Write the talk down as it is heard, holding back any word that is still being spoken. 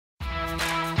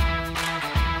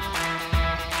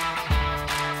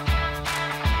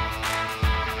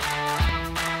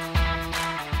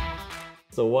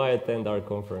So why attend our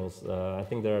conference? I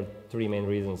think there are three main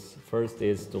reasons. First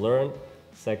is to learn,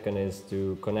 second is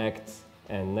to connect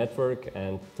and network,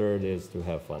 and third is to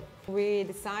have fun. We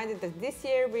decided that this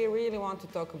year we really want to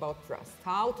talk about trust.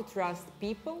 How to trust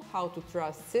people, how to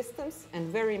trust systems,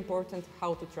 and very important,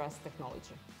 how to trust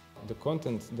technology. The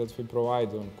content that we provide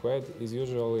on QED is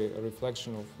usually a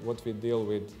reflection of what we deal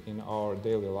with in our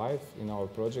daily life, in our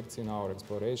projects, in our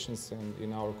explorations, and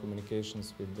in our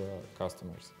communications with the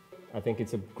customers. I think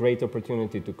it's a great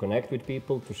opportunity to connect with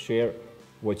people, to share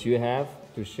what you have,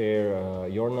 to share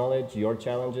your knowledge, your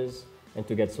challenges, and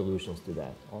to get solutions to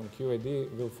that. On QED,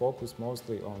 we'll focus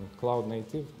mostly on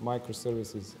cloud-native,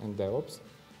 microservices and DevOps,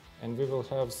 and we will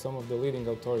have some of the leading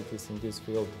authorities in this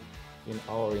field in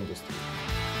our industry.